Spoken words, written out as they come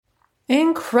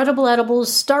Incredible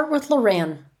edibles start with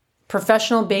Loran.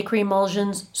 Professional bakery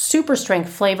emulsions, super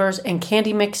strength flavors, and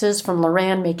candy mixes from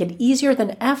Loran make it easier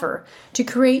than ever to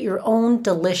create your own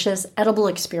delicious edible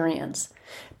experience.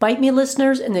 Bite Me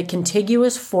listeners in the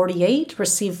contiguous 48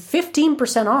 receive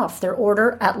 15% off their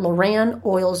order at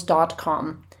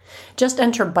LoranOils.com. Just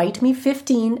enter Bite Me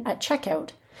 15 at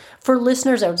checkout. For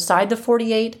listeners outside the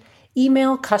 48,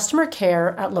 email customer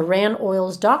care at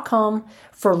LoranOils.com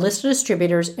for a list of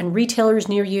distributors and retailers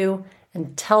near you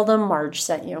and tell them Marge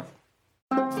sent you.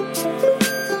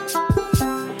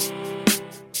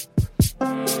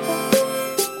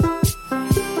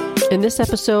 In this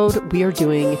episode, we are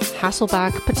doing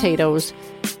Hasselback potatoes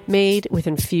made with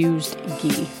infused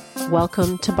ghee.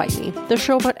 Welcome to Bite Me, the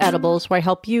show about edibles where I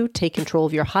help you take control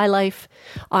of your high life.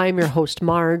 I'm your host,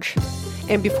 Marge.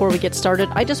 And before we get started,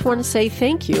 I just want to say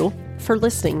thank you for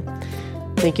listening.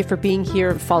 Thank you for being here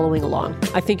and following along.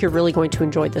 I think you're really going to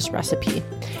enjoy this recipe.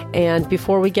 And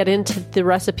before we get into the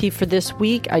recipe for this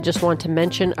week, I just want to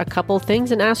mention a couple of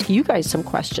things and ask you guys some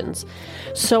questions.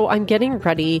 So I'm getting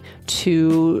ready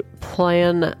to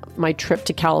plan my trip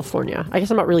to California. I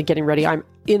guess I'm not really getting ready. I'm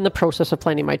in the process of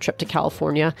planning my trip to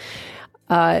California.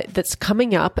 That's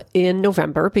coming up in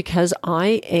November because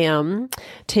I am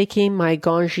taking my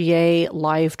Ganjier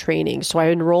live training. So I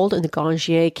enrolled in the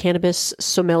Ganjier Cannabis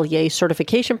Sommelier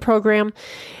Certification Program,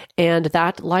 and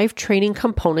that live training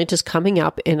component is coming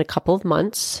up in a couple of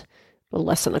months,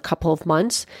 less than a couple of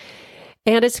months.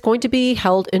 And it's going to be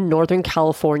held in Northern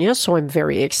California, so I'm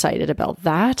very excited about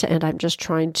that. And I'm just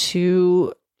trying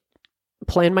to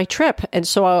plan my trip. And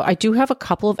so I do have a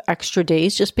couple of extra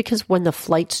days just because when the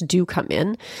flights do come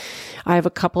in, I have a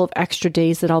couple of extra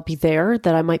days that I'll be there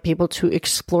that I might be able to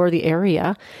explore the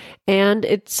area. And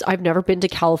I've never been to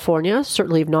California,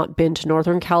 certainly have not been to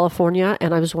Northern California.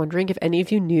 And I was wondering if any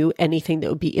of you knew anything that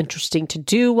would be interesting to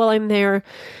do while I'm there,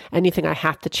 anything I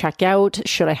have to check out,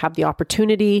 should I have the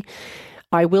opportunity.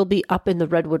 I will be up in the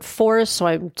Redwood Forest, so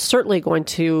I'm certainly going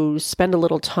to spend a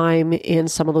little time in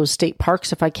some of those state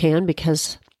parks if I can,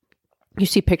 because you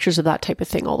see pictures of that type of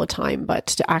thing all the time. But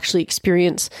to actually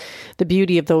experience the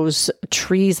beauty of those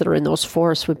trees that are in those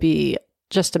forests would be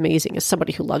just amazing as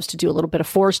somebody who loves to do a little bit of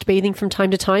forest bathing from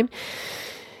time to time.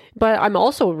 But I'm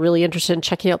also really interested in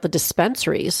checking out the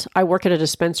dispensaries. I work at a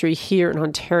dispensary here in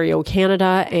Ontario,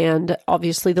 Canada, and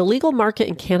obviously the legal market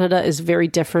in Canada is very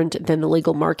different than the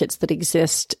legal markets that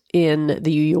exist in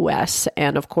the US.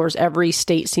 And of course, every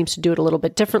state seems to do it a little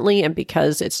bit differently. And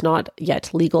because it's not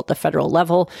yet legal at the federal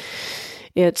level,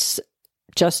 it's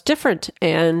just different.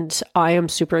 And I am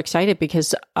super excited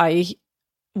because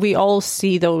we all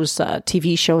see those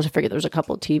TV shows. I forget there's a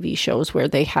couple of TV shows where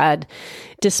they had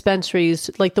dispensaries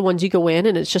like the ones you go in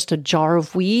and it's just a jar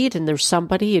of weed and there's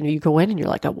somebody and you go in and you're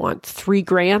like, I want 3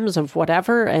 grams of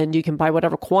whatever, and you can buy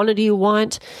whatever quantity you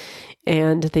want.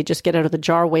 And they just get out of the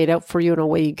jar, weigh it out for you, and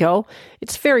away you go.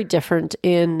 It's very different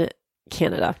in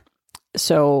Canada.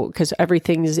 So, because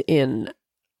everything's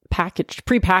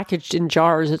prepackaged in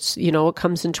jars. It's, it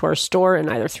comes into our store in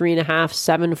either 3.5,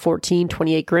 7, 14,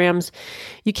 28 grams.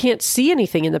 You can't see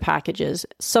anything in the packages.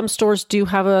 Some stores do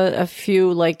have a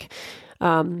few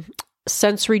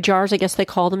sensory jars, I guess they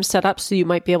call them, set up. So you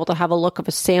might be able to have a look of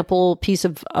a sample piece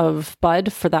of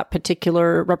bud for that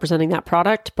particular, representing that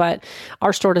product. But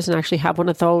our store doesn't actually have one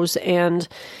of those. And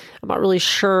I'm not really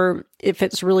sure if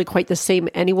it's really quite the same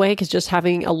anyway, because just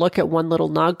having a look at one little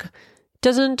nug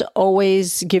doesn't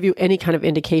always give you any kind of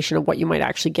indication of what you might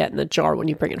actually get in the jar when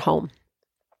you bring it home.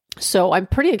 So I'm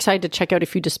pretty excited to check out a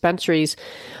few dispensaries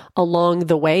along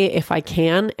the way if I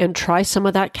can and try some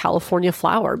of that California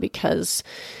flower because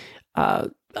I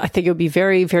think it would be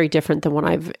very, very different than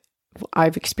what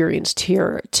I've experienced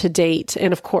here to date.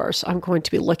 And of course, I'm going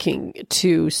to be looking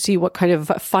to see what kind of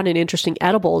fun and interesting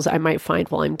edibles I might find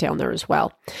while I'm down there as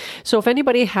well. So if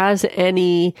anybody has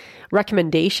any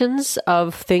recommendations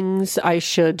of things I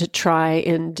should try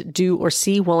and do or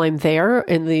see while I'm there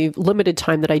in the limited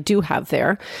time that I do have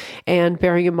there, and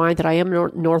bearing in mind that I am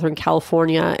in Northern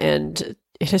California and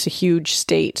it is a huge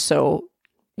state, so,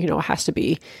 it has to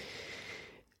be,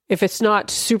 if it's not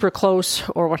super close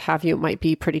or what have you, it might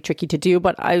be pretty tricky to do,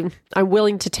 but I'm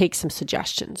willing to take some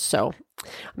suggestions. So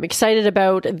I'm excited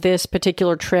about this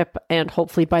particular trip, and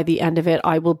hopefully by the end of it,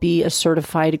 I will be a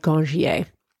certified Ganjier.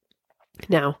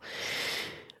 Now,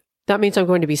 that means I'm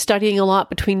going to be studying a lot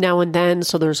between now and then,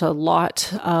 so there's a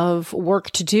lot of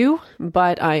work to do,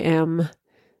 but I am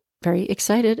very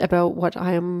excited about what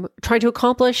I am trying to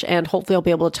accomplish, and hopefully I'll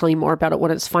be able to tell you more about it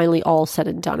when it's finally all said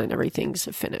and done and everything's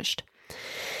finished.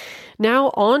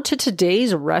 Now on to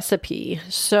today's recipe.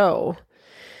 So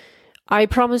I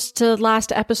promised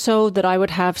last episode that I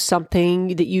would have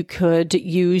something that you could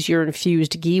use your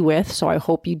infused ghee with, so I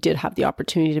hope you did have the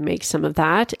opportunity to make some of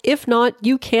that. If not,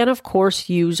 you can, of course,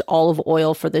 use olive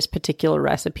oil for this particular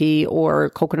recipe, or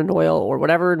coconut oil, or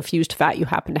whatever infused fat you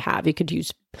happen to have. You could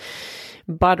use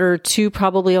butter too,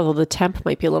 probably, although the temp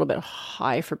might be a little bit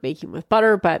high for baking with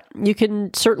butter, but you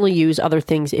can certainly use other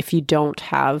things if you don't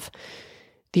have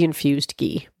the infused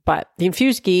ghee. But the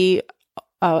infused ghee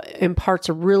imparts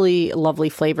a really lovely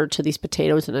flavor to these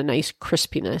potatoes and a nice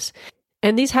crispiness.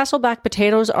 And these Hasselback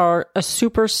potatoes are a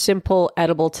super simple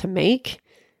edible to make.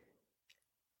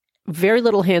 Very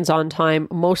little hands-on time.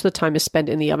 Most of the time is spent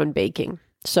in the oven baking.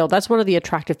 So that's one of the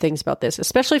attractive things about this,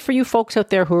 especially for you folks out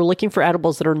there who are looking for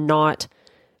edibles that are not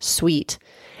sweet.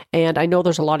 And I know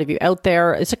there's a lot of you out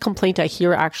there. It's a complaint I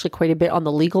hear actually quite a bit on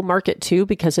the legal market too,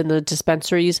 because in the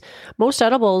dispensaries, most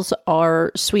edibles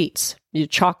are sweets. Your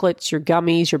chocolates, your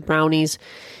gummies, your brownies,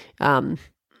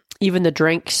 even the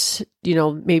drinks,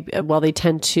 maybe, well, they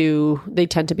tend to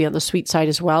be on the sweet side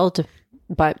as well.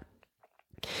 But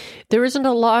there isn't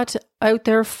a lot out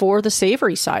there for the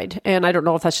savory side. And I don't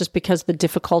know if that's just because the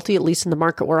difficulty, at least in the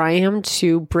market where I am,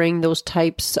 to bring those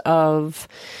types of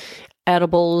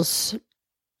edibles.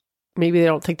 Maybe they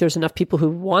don't think there's enough people who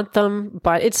want them,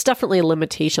 but it's definitely a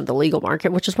limitation of the legal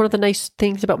market, which is one of the nice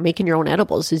things about making your own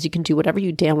edibles is you can do whatever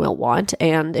you damn well want.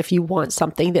 And if you want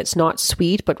something that's not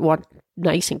sweet, but want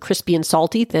nice and crispy and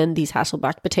salty, then these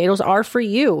Hasselback potatoes are for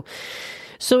you.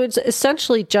 So it's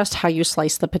essentially just how you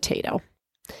slice the potato.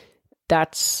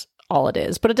 That's all it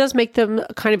is. But it does make them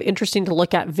kind of interesting to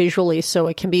look at visually, so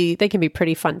they can be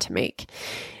pretty fun to make.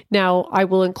 Now, I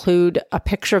will include a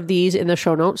picture of these in the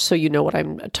show notes so you know what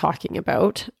I'm talking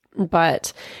about.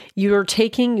 But you're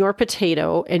taking your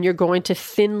potato and you're going to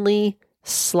thinly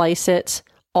slice it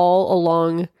all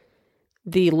along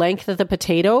the length of the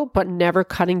potato, but never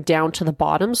cutting down to the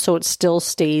bottom so it still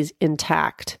stays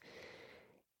intact.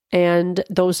 And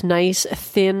those nice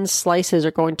thin slices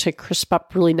are going to crisp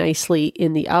up really nicely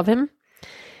in the oven.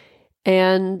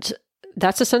 And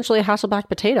that's essentially a Hasselback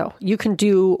potato. You can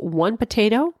do one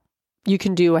potato. You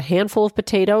can do a handful of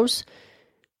potatoes.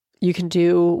 You can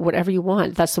do whatever you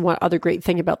want. That's the one other great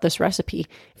thing about this recipe.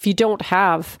 If you don't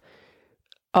have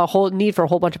a whole need for a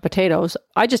whole bunch of potatoes,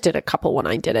 I just did a couple when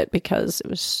I did it because it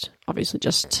was obviously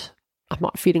just, I'm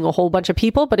not feeding a whole bunch of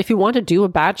people. But if you want to do a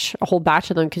whole batch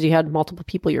of them because you had multiple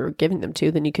people you're giving them to,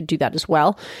 then you could do that as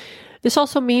well. This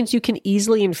also means you can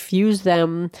easily infuse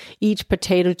them, each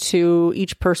potato, to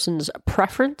each person's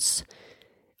preference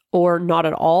or not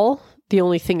at all. The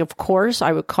only thing, of course,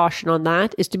 I would caution on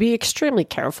that is to be extremely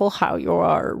careful how you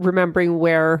are remembering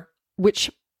which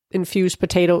infused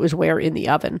potato is where in the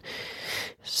oven.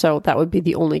 So that would be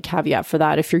the only caveat for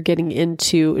that if you're getting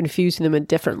into infusing them at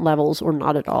different levels or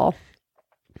not at all.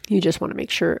 You just want to make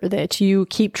sure that you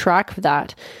keep track of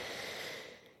that.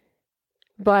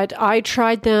 But I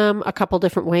tried them a couple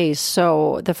different ways.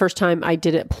 So the first time I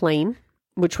did it plain,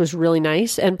 which was really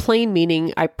nice. And plain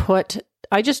meaning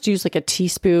I just used like a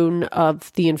teaspoon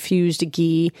of the infused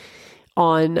ghee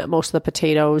on most of the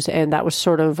potatoes. And that was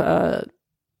sort of a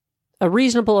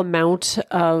reasonable amount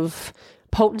of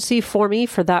potency for me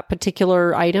for that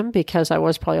particular item, because I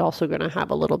was probably also going to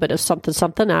have a little bit of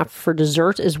something after for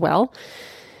dessert as well.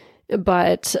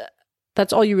 But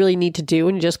that's all you really need to do.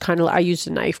 And you just I used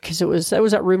a knife because it was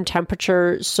at room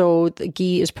temperature. So the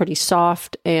ghee is pretty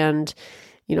soft. And,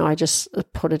 I just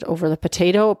put it over the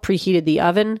potato, preheated the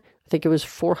oven. I think it was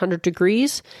 400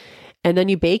 degrees. And then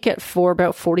you bake it for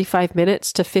about 45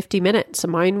 minutes to 50 minutes.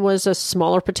 Mine was a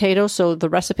smaller potato, so the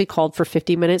recipe called for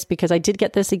 50 minutes because I did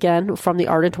get this again from the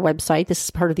Ardent website. This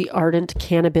is part of the Ardent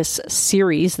Cannabis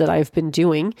series that I've been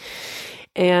doing.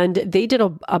 And they did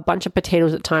a bunch of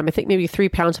potatoes at a time. I think maybe 3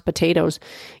 pounds of potatoes.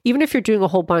 Even if you're doing a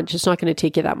whole bunch, it's not going to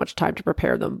take you that much time to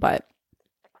prepare them. But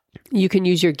you can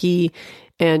use your ghee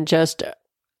and just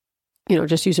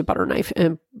use a butter knife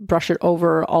and brush it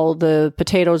over all the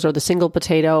potatoes or the single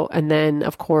potato. And then,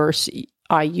 of course,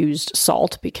 I used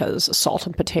salt because salt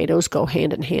and potatoes go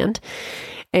hand in hand.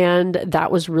 And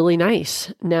that was really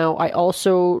nice. Now, I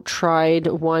also tried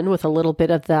one with a little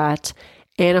bit of that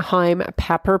Anaheim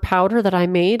pepper powder that I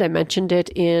made. I mentioned it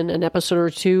in an episode or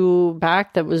two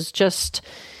back. That was just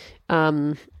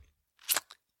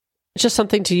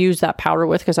something to use that powder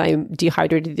with because I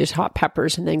dehydrated these hot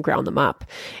peppers and then ground them up.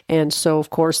 And so, of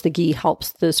course, the ghee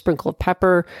helps the sprinkle of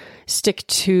pepper stick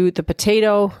to the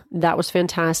potato. That was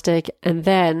fantastic. And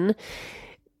then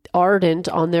Ardent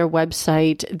on their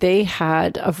website, they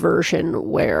had a version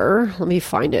where, let me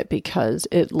find it because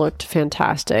it looked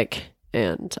fantastic.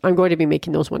 And I'm going to be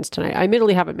making those ones tonight. I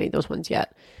admittedly haven't made those ones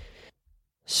yet.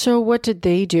 So what did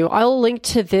they do? I'll link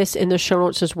to this in the show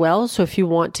notes as well. So if you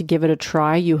want to give it a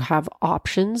try, you have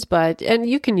options, and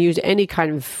you can use any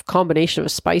kind of combination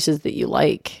of spices that you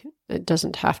like. It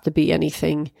doesn't have to be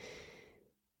anything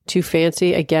too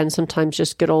fancy. Again, sometimes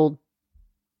just good old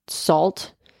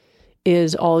salt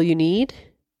is all you need.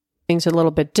 Things a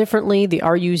little bit differently. They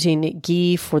are using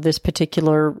ghee for this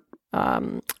particular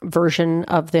version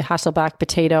of the Hasselback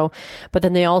potato, but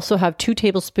then they also have 2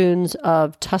 tablespoons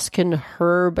of Tuscan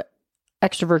herb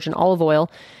extra virgin olive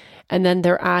oil, and then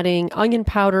they're adding onion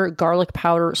powder, garlic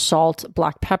powder, salt,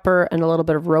 black pepper, and a little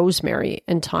bit of rosemary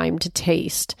and thyme to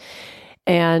taste.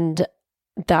 And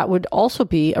that would also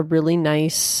be a really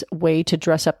nice way to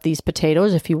dress up these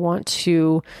potatoes if you want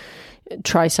to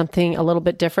try something a little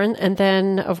bit different. And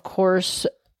then, of course,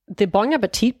 the Bon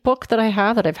Appetit book that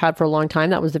I've had for a long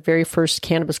time, that was the very first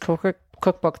cannabis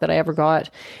cookbook that I ever got.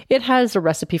 It has a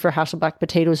recipe for Hasselback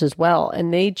potatoes as well.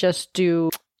 And they just do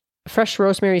fresh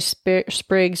rosemary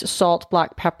sprigs, salt,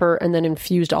 black pepper, and then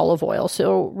infused olive oil.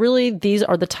 So really, these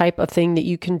are the type of thing that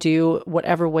you can do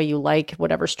whatever way you like,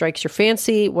 whatever strikes your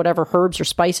fancy, whatever herbs or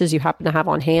spices you happen to have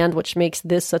on hand, which makes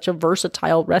this such a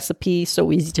versatile recipe,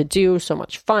 so easy to do, so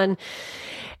much fun.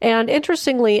 And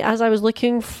interestingly, as I was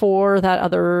looking for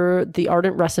the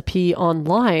Ardent recipe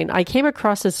online, I came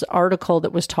across this article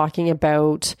that was talking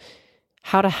about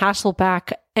how to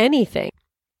Hasselback anything.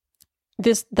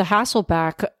 The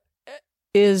Hasselback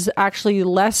is actually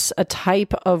less a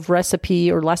type of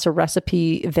recipe or less a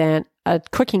recipe than a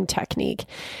cooking technique.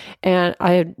 And it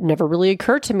had never really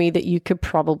occurred to me that you could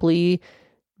probably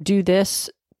do this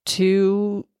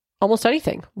to almost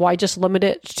anything. Why just limit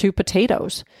it to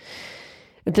potatoes?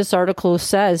 This article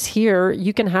says here,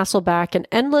 you can Hasselback an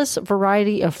endless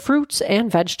variety of fruits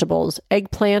and vegetables.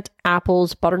 Eggplant,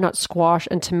 apples, butternut squash,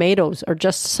 and tomatoes are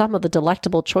just some of the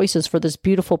delectable choices for this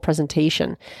beautiful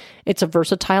presentation. It's a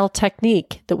versatile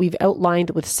technique that we've outlined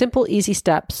with simple, easy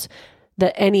steps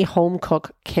that any home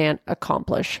cook can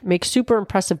accomplish. Make super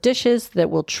impressive dishes that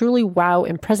will truly wow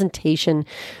in presentation.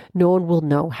 No one will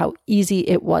know how easy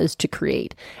it was to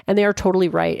create. And they are totally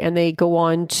right. And they go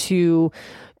on to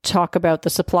talk about the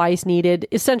supplies needed.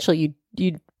 Essentially,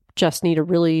 you just need a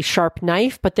really sharp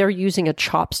knife, but they're using a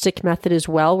chopstick method as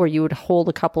well, where you would hold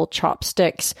a couple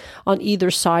chopsticks on either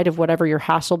side of whatever you're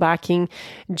Hasselbacking,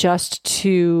 just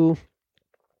to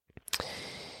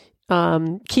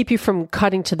keep you from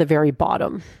cutting to the very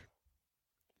bottom.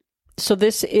 So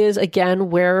this is,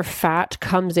 again, where fat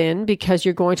comes in, because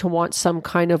you're going to want some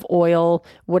kind of oil,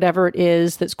 whatever it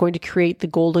is, that's going to create the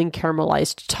golden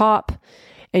caramelized top.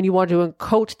 And you want to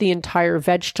coat the entire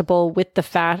vegetable with the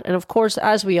fat. And of course,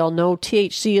 as we all know,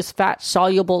 THC is fat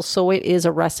soluble. So it is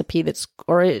a recipe this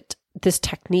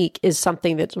technique is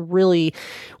something that's really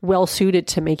well suited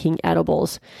to making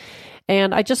edibles.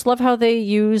 And I just love how they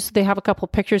have a couple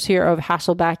pictures here of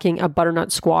Hasselbacking a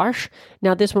butternut squash.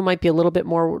 Now this one might be a little bit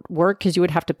more work, because you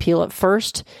would have to peel it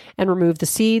first and remove the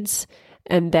seeds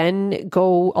and then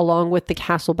go along with the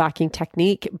Hasselbacking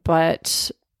technique.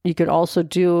 But you could also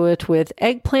do it with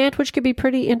eggplant, which could be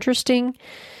pretty interesting.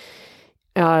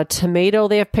 Tomato,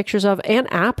 they have pictures of, and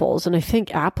apples. And I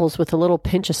think apples with a little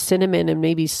pinch of cinnamon and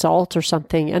maybe salt or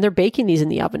something. And they're baking these in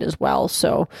the oven as well.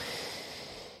 So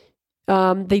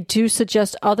they do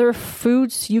suggest other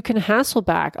foods you can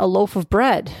Hasselback: a loaf of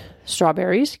bread,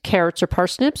 strawberries, carrots or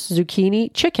parsnips, zucchini,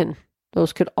 chicken.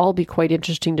 Those could all be quite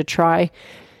interesting to try.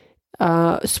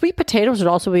 Sweet potatoes would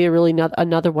also be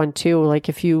another one too. Like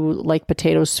if you like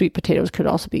potatoes, sweet potatoes could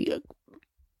also be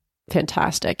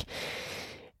fantastic.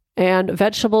 And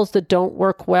vegetables that don't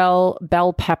work well: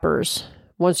 bell peppers.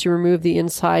 Once you remove the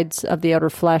insides of the outer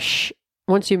flesh,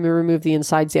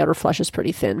 the outer flesh is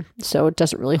pretty thin, so it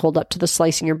doesn't really hold up to the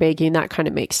slicing or baking. That kind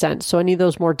of makes sense. So any of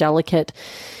those more delicate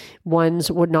ones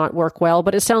would not work well,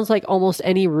 but it sounds like almost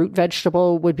any root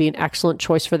vegetable would be an excellent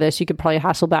choice for this. You could probably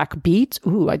Hasselback beets.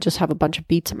 Ooh, I just have a bunch of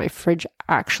beets in my fridge.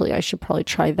 Actually, I should probably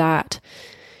try that,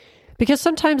 because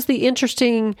sometimes the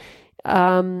interesting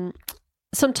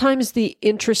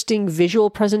visual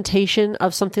presentation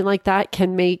of something like that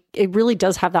it really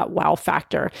does have that wow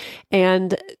factor.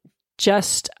 And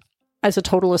just as a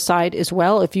total aside as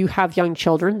well, if you have young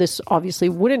children, this obviously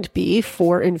wouldn't be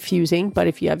for infusing, but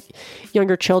if you have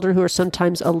younger children who are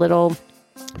sometimes a little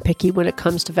picky when it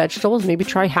comes to vegetables, maybe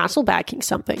try Hasselbacking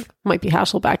something. Might be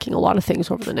Hasselbacking a lot of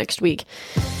things over the next week.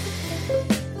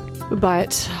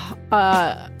 But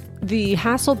the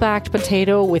Hasselbacked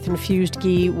potato with infused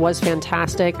ghee was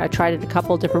fantastic. I tried it a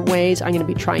couple of different ways. I'm going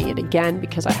to be trying it again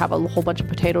because I have a whole bunch of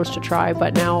potatoes to try,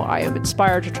 but now I am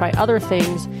inspired to try other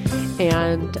things.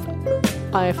 And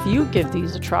If you give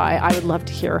these a try, I would love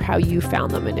to hear how you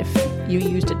found them and if you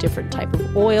used a different type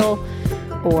of oil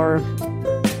or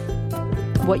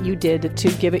what you did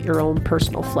to give it your own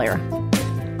personal flair.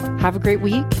 Have a great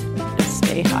week and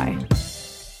stay high.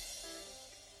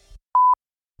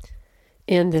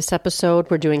 In this episode,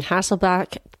 we're doing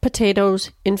Hasselback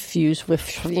potatoes infused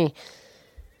with...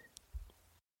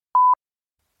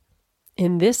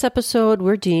 In this episode,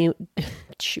 we're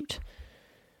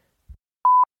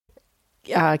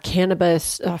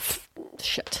cannabis...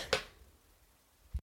 shit.